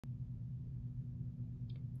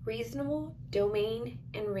Reasonable domain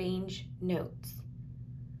and range notes.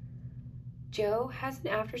 Joe has an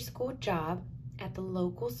after-school job at the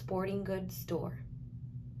local sporting goods store.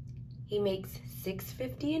 He makes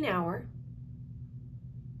 $6.50 an hour.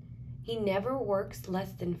 He never works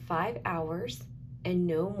less than 5 hours and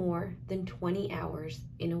no more than 20 hours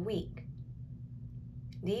in a week.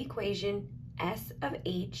 The equation S of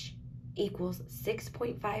H equals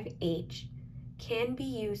 6.5H can be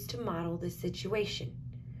used to model this situation,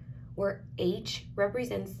 where H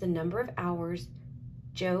represents the number of hours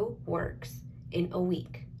Joe works in a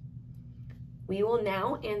week. We will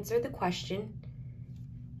now answer the question,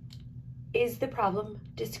 is the problem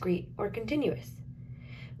discrete or continuous?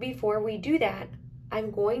 Before we do that,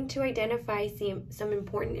 I'm going to identify some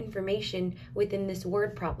important information within this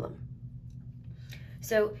word problem.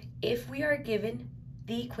 So if we are given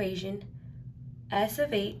the equation S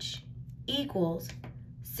of H equals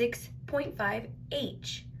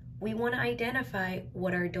 6.5H, we want to identify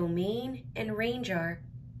what our domain and range are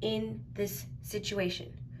in this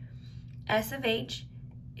situation. S of H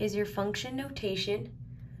is your function notation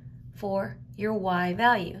for your Y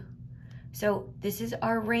value. So this is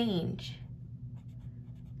our range.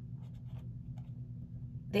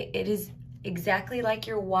 It is exactly like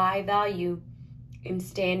your Y value in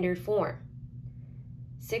standard form.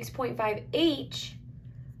 6.5H,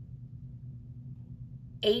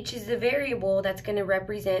 H is the variable that's going to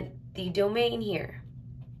represent the domain here.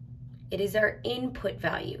 It is our input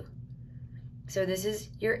value. So this is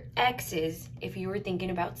your X's if you were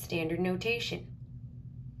thinking about standard notation.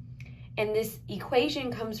 And this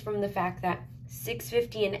equation comes from the fact that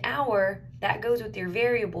 $6.50 an hour, that goes with your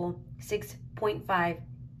variable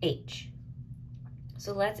 6.5H.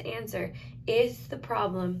 So let's answer, is the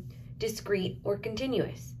problem discrete or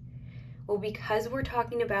continuous? Well, because we're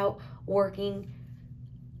talking about working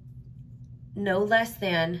no less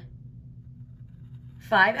than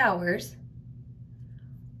 5 hours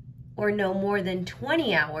or no more than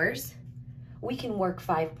 20 hours, we can work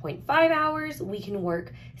 5.5 hours, we can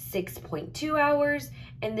work 6.2 hours,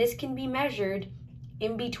 and this can be measured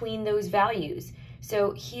in between those values.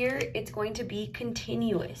 So here it's going to be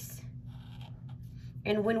continuous.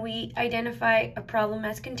 And when we identify a problem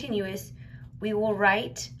as continuous, we will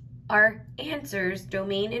write our answers,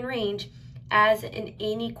 domain and range, as an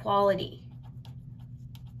inequality.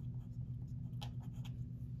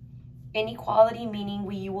 Inequality meaning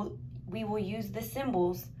we will use the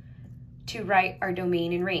symbols to write our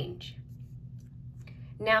domain and range.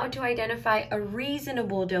 Now to identify a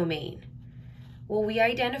reasonable domain. Well, we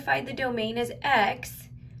identified the domain as X,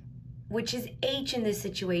 which is H in this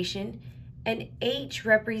situation, and H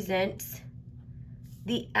represents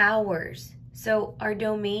the hours. So our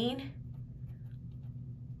domain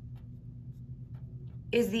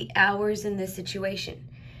is the hours in this situation.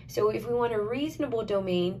 So if we want a reasonable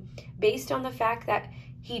domain, based on the fact that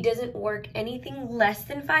he doesn't work anything less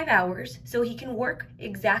than 5 hours, so he can work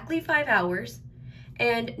exactly 5 hours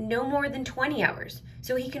and no more than 20 hours.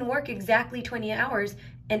 So he can work exactly 20 hours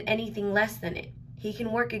and anything less than it. He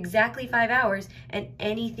can work exactly 5 hours and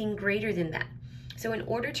anything greater than that. So in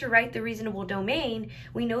order to write the reasonable domain,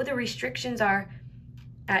 we know the restrictions are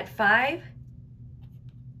at 5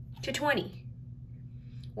 to 20.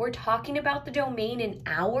 We're talking about the domain in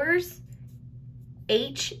hours.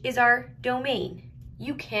 H is our domain.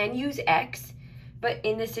 You can use X, but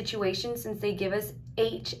in this situation, since they give us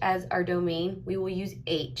H as our domain, we will use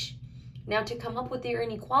H. Now to come up with your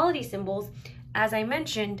inequality symbols, as I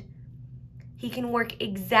mentioned, he can work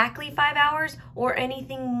exactly 5 hours or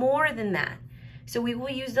anything more than that. So we will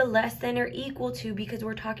use the less than or equal to because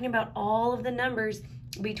we're talking about all of the numbers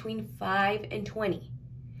between 5 and 20.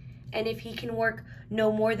 And if he can work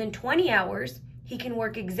no more than 20 hours, he can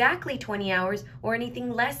work exactly 20 hours or anything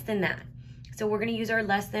less than that. So we're going to use our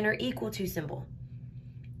less than or equal to symbol.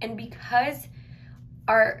 And because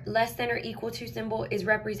our less than or equal to symbol is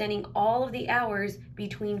representing all of the hours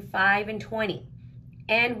between 5 and 20,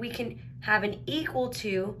 and we can have an equal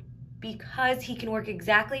to because he can work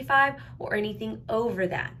exactly 5 or anything over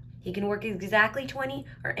that. He can work exactly 20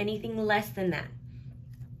 or anything less than that.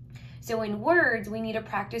 So in words, we need to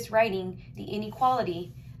practice writing the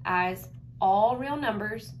inequality as all real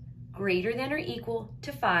numbers greater than or equal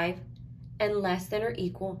to 5 and less than or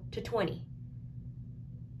equal to 20.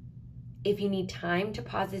 If you need time to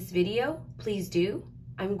pause this video, please do.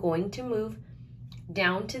 I'm going to move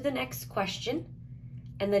down to the next question,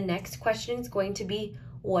 and the next question is going to be,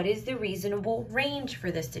 what is the reasonable range for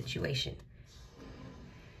this situation?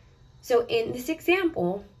 So in this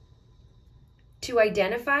example, to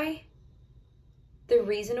identify the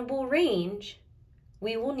reasonable range,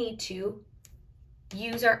 we will need to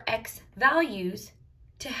use our X values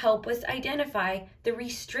to help us identify the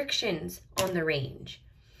restrictions on the range.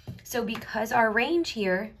 So because our range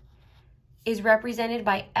here is represented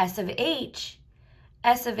by S of H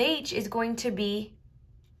is going to be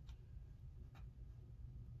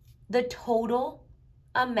the total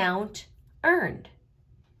amount earned.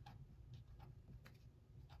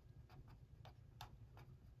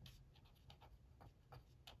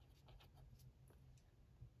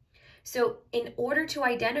 So in order to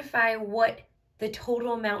identify what the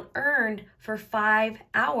total amount earned for 5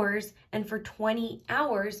 hours and for 20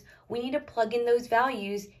 hours, we need to plug in those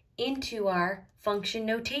values into our function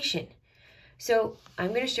notation. So I'm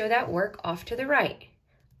going to show that work off to the right.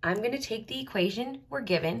 I'm going to take the equation we're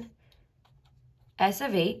given, S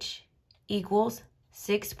of H equals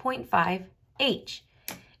 6.5H,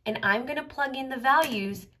 and I'm going to plug in the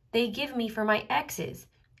values they give me for my X's,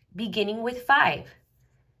 beginning with 5.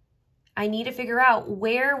 I need to figure out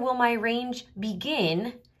where will my range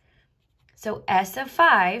begin. So S of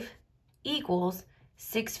 5 equals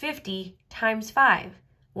 650 times 5.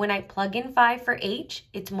 When I plug in 5 for H,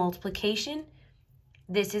 it's multiplication.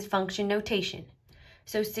 This is function notation.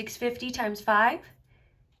 So 650 times 5,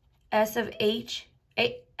 S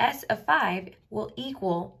of 5 will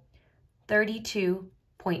equal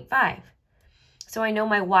 32.5. So I know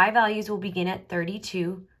my Y values will begin at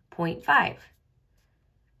 32.5.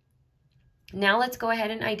 Now let's go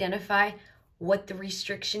ahead and identify what the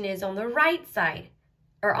restriction is on the right side,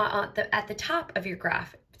 or at the top of your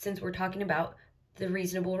graph, since we're talking about the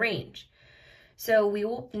reasonable range. So we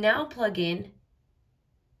will now plug in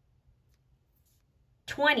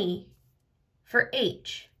 20 for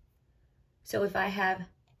H. So if I have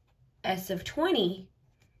S of 20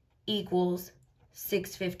 equals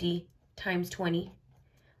 650 times 20,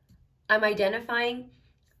 I'm identifying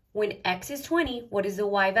when X is 20, what is the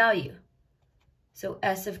Y value? So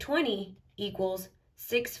S of 20 equals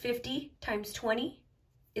 650 times 20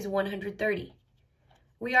 is 130.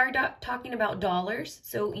 We are talking about dollars,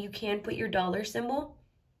 so you can put your dollar symbol.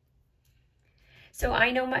 So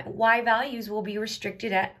I know my Y values will be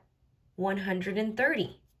restricted at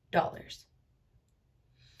 $130.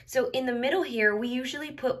 So in the middle here, we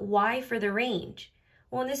usually put Y for the range.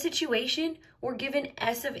 Well, in this situation, we're given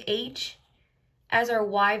S of H as our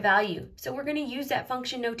Y value. So we're going to use that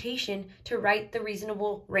function notation to write the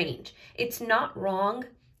reasonable range. It's not wrong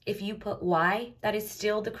if you put Y. That is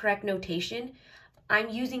still the correct notation. I'm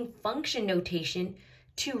using function notation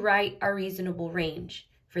to write our reasonable range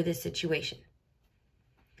for this situation.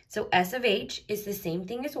 So S of H is the same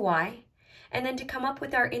thing as Y. And then to come up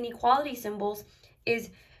with our inequality symbols is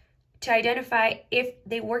to identify if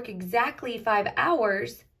they work exactly 5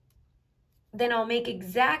 hours, then I'll make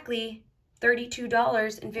exactly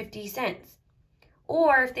 $32.50.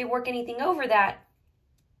 Or if they work anything over that,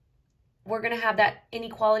 we're going to have that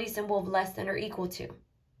inequality symbol of less than or equal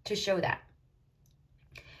to show that.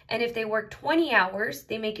 And if they work 20 hours,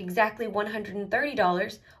 they make exactly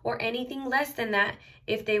 $130, or anything less than that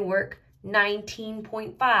if they work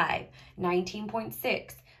 19.5,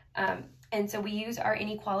 19.6. And so we use our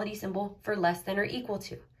inequality symbol for less than or equal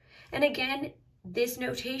to. And again, this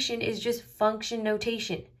notation is just function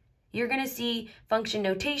notation. You're going to see function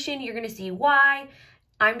notation, you're going to see Y.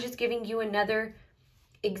 I'm just giving you another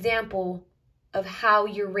example of how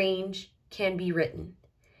your range can be written.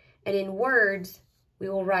 And in words, we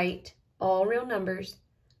will write all real numbers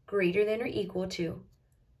greater than or equal to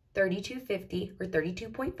 3250 or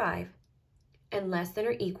 32.5 and less than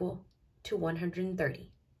or equal to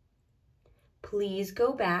 130. Please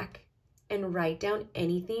go back and write down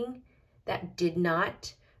anything that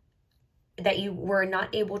you were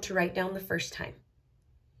not able to write down the first time.